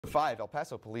El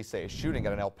Paso police say a shooting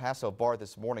at an El Paso bar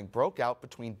this morning broke out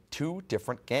between two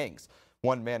different gangs.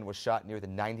 One man was shot near the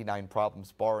 99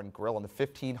 Problems Bar and Grill on the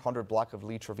 1500 block of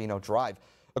Lee Trevino Drive.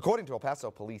 According to El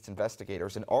Paso police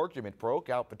investigators, an argument broke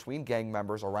out between gang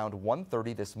members around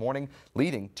 1:30 this morning,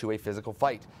 leading to a physical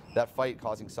fight. That fight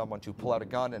causing someone to pull out a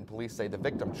gun, and police say the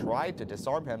victim tried to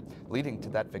disarm him, leading to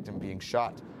that victim being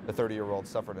shot. The 30-year-old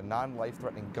suffered a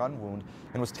non-life-threatening gun wound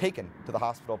and was taken to the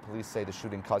hospital. Police say the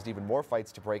shooting caused even more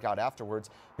fights to break out afterwards.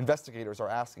 Investigators are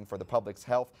asking for the public's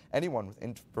help. Anyone with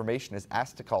information is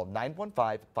asked to call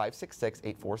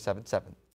 915-566-8477.